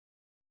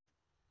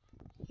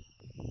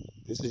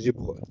This is your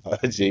boy,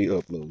 RJ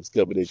Uploads,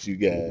 coming at you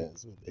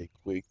guys with a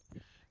quick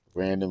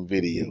random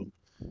video.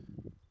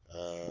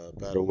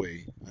 By the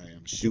way, I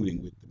am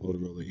shooting with the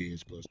Motorola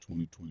Edge Plus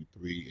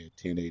 2023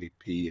 at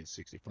 1080p at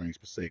 60 frames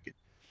per second.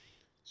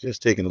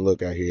 Just taking a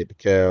look out here at the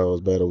cows,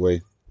 by the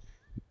way.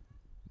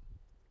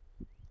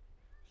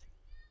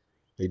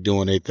 They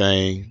doing their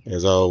thing,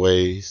 as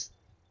always.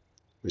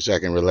 Wish I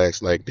can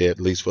relax like that,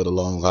 at least for the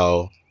long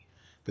haul.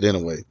 But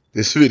anyway,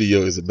 this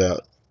video is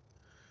about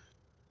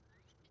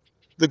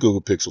the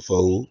Google Pixel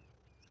Fold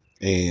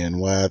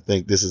and why I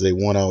think this is a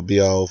one-all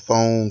be-all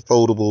phone,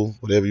 foldable,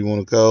 whatever you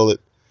want to call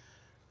it.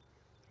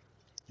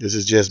 This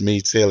is just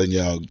me telling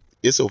y'all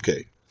it's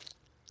okay.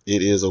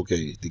 It is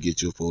okay to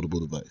get you a foldable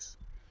device.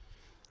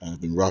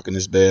 I've been rocking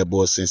this bad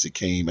boy since it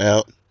came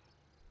out,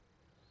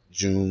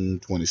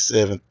 June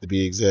 27th to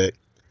be exact.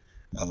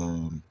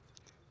 Um,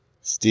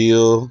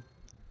 Still,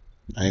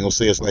 I ain't gonna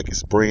say it's like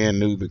it's brand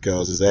new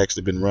because it's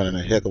actually been running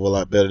a heck of a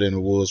lot better than it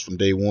was from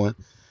day one.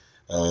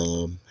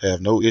 Have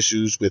no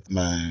issues with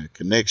my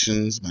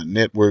connections, my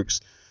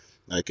networks.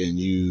 I can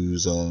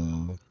use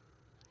a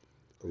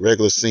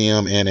regular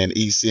SIM and an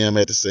eSIM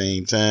at the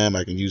same time.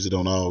 I can use it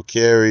on all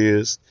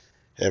carriers.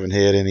 Haven't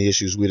had any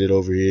issues with it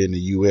over here in the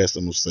US,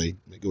 I'm going to say.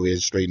 Go ahead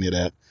and straighten it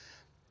out.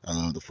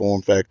 The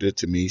form factor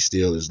to me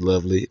still is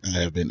lovely.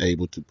 I have been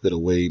able to put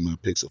away my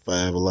Pixel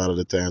 5 a lot of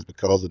the times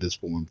because of this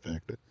form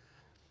factor.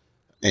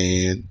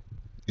 And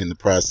in the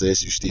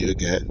process, you still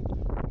got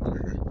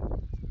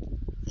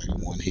like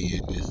one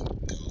hand. This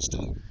goes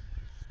to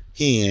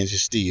hands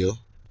is still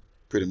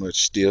pretty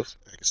much stiff.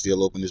 I can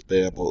still open this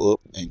bad boy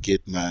up and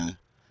get my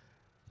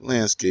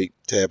landscape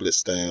tablet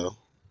style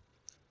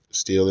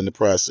still in the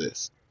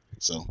process.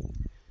 So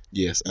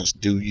yes, I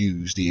do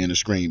use the inner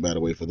screen, by the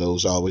way, for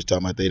those always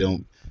talking about they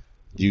don't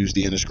use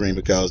the inner screen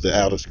because the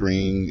outer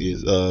screen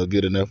is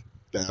good enough.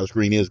 The outer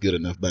screen is good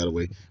enough, by the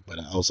way, but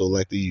I also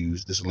like to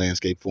use this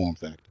landscape form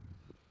factor.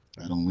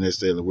 I don't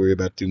necessarily worry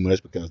about too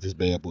much because this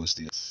bad boy is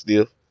still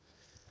stiff.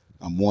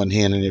 I'm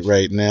one-handing it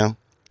right now,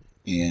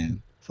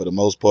 and for the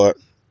most part,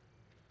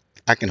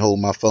 I can hold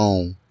my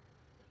phone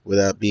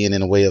without being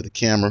in the way of the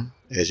camera.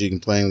 As you can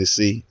plainly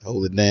see,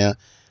 hold it down.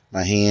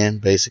 My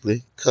hand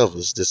basically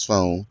covers this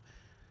phone.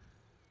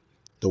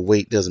 The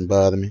weight doesn't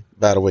bother me.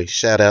 By the way,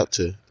 shout out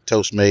to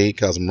Toastmade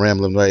because I'm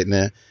rambling right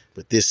now.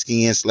 But this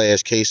skin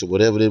slash case or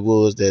whatever it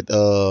was that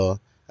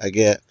I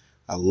got,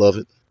 I love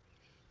it.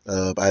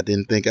 I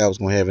didn't think I was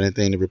going to have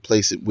anything to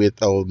replace it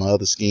with all of my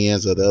other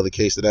skins or the other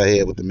case that I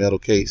had with the metal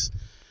case.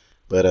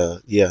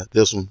 But yeah,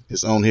 this one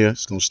is on here.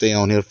 It's going to stay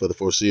on here for the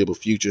foreseeable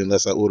future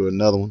unless I order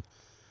another one.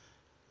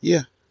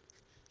 Yeah,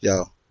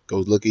 y'all go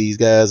look these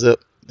guys up.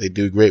 They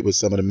do great with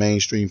some of the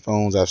mainstream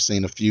phones. I've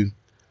seen a few.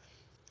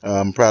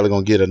 I'm probably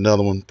going to get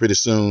another one pretty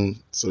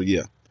soon. So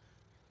yeah,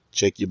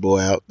 check your boy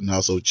out, and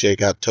also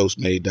check out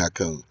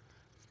toastmade.com.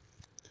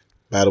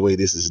 By the way,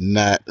 this is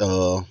not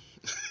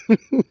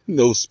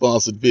no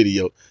sponsored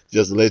video.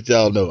 Just to let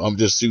y'all know, I'm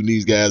just shooting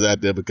these guys out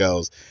there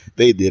because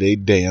they did a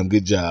damn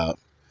good job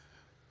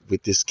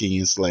with this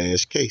skin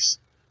slash case.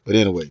 But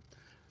anyway,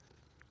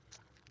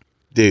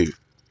 dude,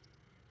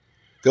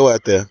 go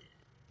out there,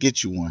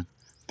 get you one.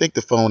 Think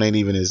the phone ain't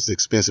even as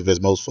expensive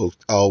as most folks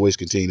always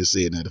continue to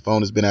say it. Now the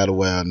phone has been out a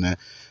while now.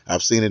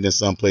 I've seen it in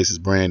some places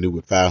brand new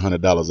with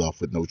 $500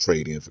 off with no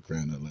trade-in, for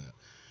crying out loud.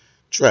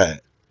 Try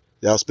it.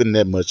 Y'all spending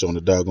that much on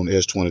the doggone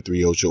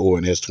S23 Ultra or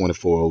an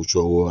S24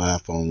 Ultra or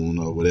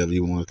iPhone or whatever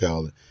you want to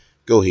call it.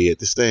 Go ahead.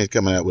 This thing's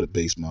coming out with a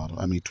base model.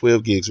 I mean,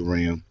 12 gigs of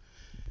RAM.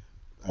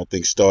 I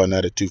think starting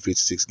out at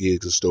 256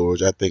 gigs of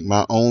storage. I think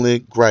my only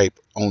gripe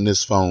on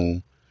this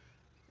phone,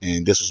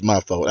 and this was my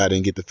fault, I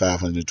didn't get the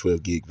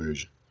 512 gig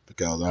version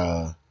because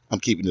I'm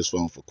keeping this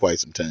phone for quite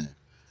some time.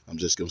 I'm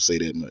just going to say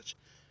that much.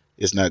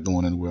 It's not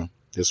going anywhere.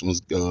 This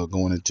one's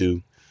going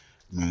into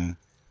my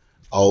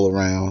all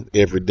around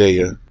every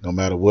day. No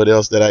matter what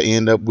else that I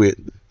end up with,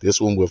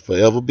 this one will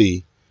forever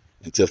be,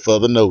 until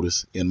further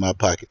notice, in my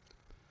pocket.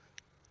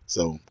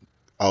 So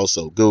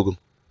also, Google,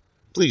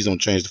 please don't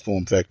change the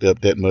form factor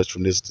up that much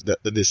from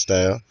this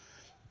style.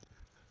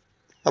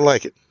 I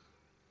like it.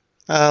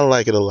 I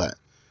like it a lot.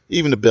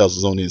 Even the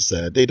bezels on the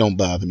inside, they don't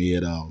bother me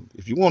at all.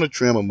 If you want to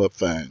trim them up,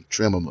 fine,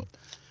 trim them up.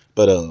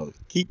 But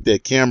keep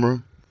that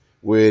camera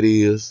where it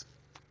is,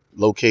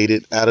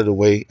 located out of the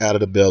way, out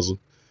of the bezel.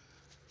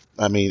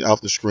 I mean,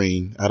 off the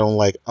screen. I don't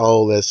like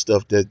all that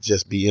stuff that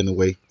just be in the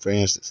way. For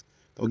instance,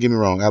 don't get me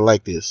wrong, I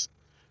like this,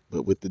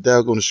 but with the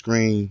dog on the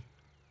screen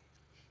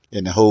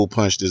and the hole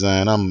punch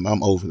design,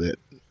 I'm over that.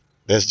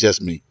 That's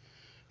just me.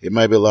 It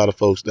might be a lot of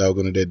folks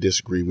doggone that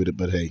disagree with it,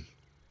 but hey,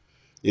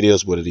 it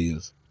is what it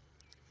is.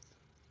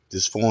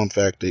 This form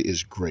factor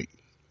is great.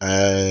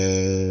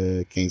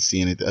 I can't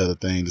see any other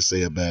thing to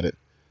say about it.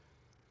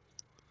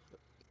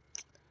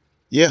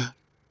 Yeah,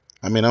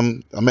 I mean,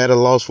 I'm at a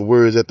loss for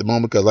words at the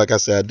moment because, like I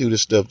said, I do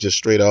this stuff just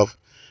straight off.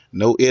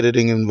 No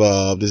editing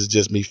involved. This is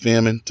just me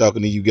filming,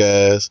 talking to you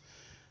guys.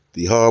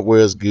 The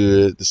hardware is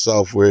good. The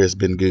software has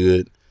been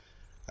good.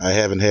 I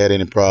haven't had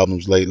any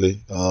problems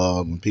lately.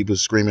 When people are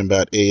screaming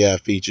about AI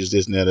features,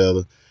 this and that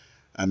other,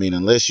 I mean,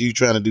 unless you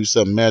trying to do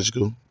something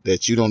magical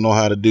that you don't know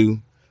how to do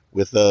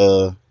with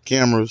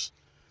cameras,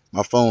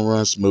 my phone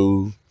runs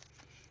smooth.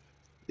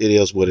 It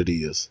is what it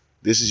is.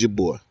 This is your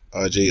boy,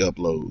 RJ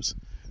Uploads,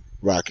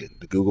 rocking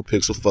the Google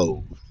Pixel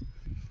Fold.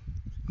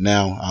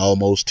 Now,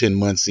 almost 10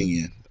 months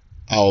in.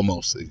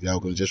 Almost. Y'all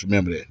gonna just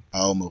remember that.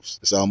 Almost.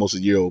 It's almost a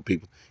year old,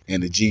 people.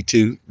 And the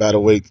G2, by the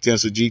way, the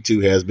Tensor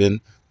G2 has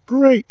been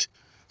great.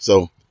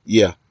 So,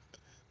 yeah.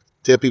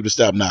 Tell people to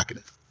stop knocking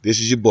it. This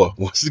is your boy,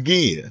 once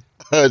again,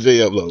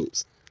 RJ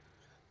Uploads.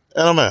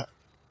 And I'm out.